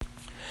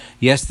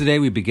Yesterday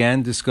we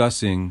began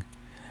discussing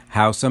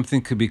how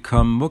something could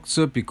become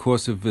muktzah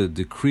because of the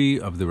decree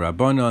of the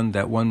Rabbanon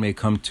that one may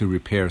come to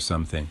repair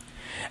something.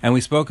 And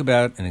we spoke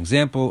about an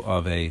example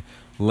of a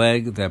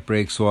leg that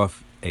breaks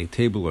off a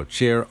table or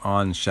chair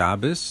on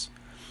Shabbos,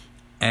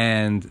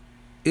 and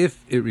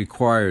if it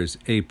requires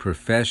a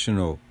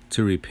professional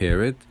to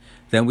repair it,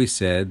 then we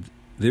said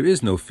there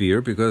is no fear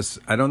because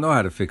I don't know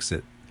how to fix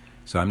it,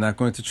 so I'm not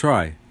going to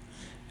try.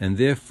 And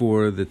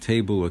therefore the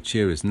table or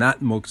chair is not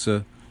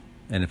muktzah,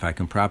 and if I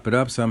can prop it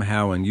up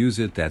somehow and use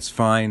it, that's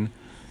fine.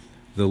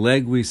 The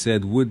leg, we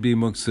said, would be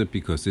muktzah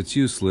because it's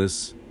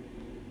useless.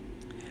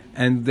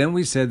 And then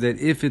we said that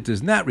if it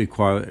does not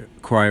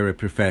require a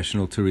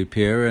professional to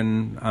repair,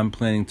 and I'm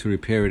planning to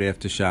repair it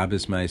after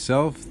Shabbos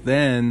myself,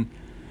 then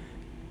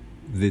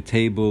the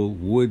table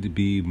would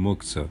be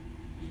muktzah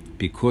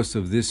because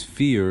of this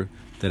fear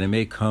that I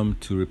may come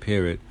to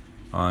repair it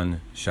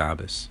on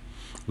Shabbos.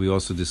 We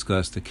also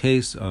discussed the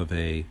case of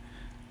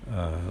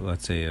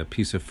let's say a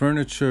piece of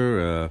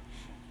furniture,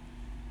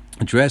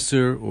 a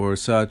dresser or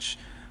such,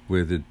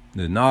 where the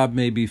knob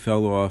maybe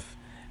fell off,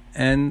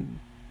 and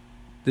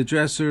the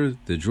dresser,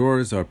 the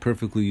drawers are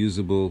perfectly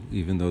usable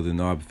even though the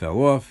knob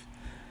fell off,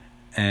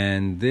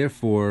 and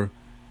therefore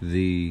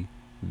the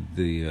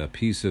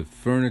piece of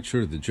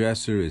furniture, the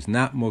dresser, is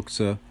not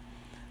muktzah.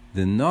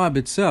 The knob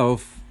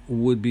itself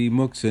would be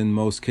muktzah in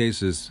most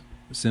cases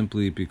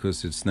simply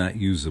because it's not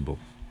usable.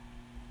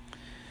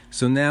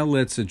 So now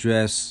let's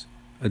address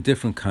a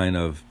different kind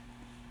of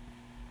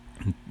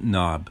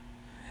knob.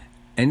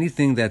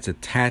 Anything that's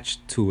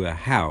attached to a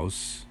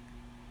house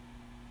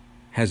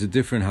has a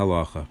different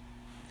halacha.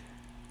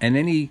 And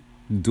any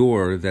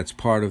door that's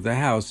part of the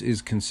house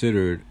is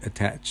considered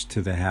attached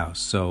to the house.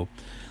 So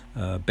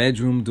a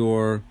bedroom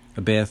door,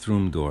 a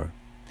bathroom door,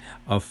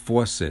 a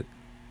faucet,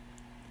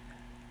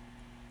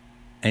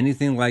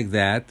 anything like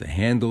that, the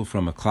handle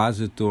from a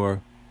closet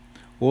door,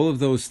 all of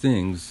those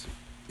things,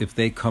 if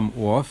they come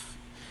off,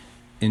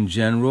 in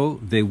general,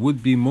 they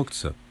would be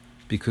muktzah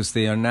because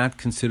they are not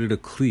considered a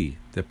kli.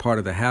 They're part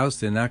of the house,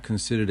 they're not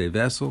considered a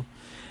vessel,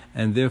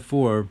 and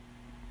therefore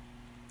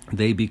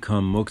they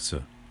become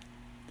muktzah.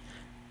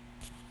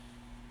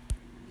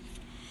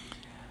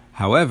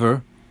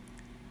 However,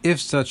 if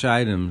such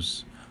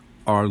items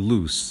are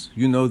loose,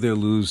 you know they're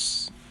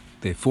loose,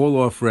 they fall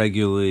off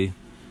regularly,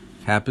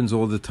 happens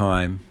all the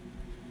time,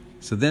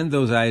 so then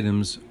those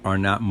items are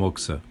not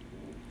muktzah.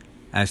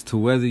 As to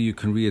whether you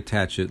can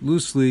reattach it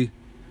loosely,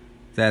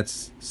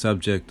 that's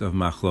subject of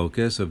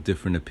machlokes, of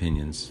different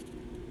opinions.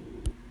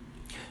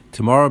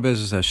 Tomorrow,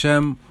 Be'ezus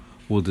Hashem,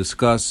 we'll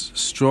discuss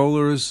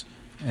strollers,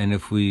 and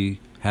if we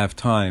have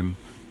time,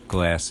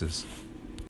 glasses.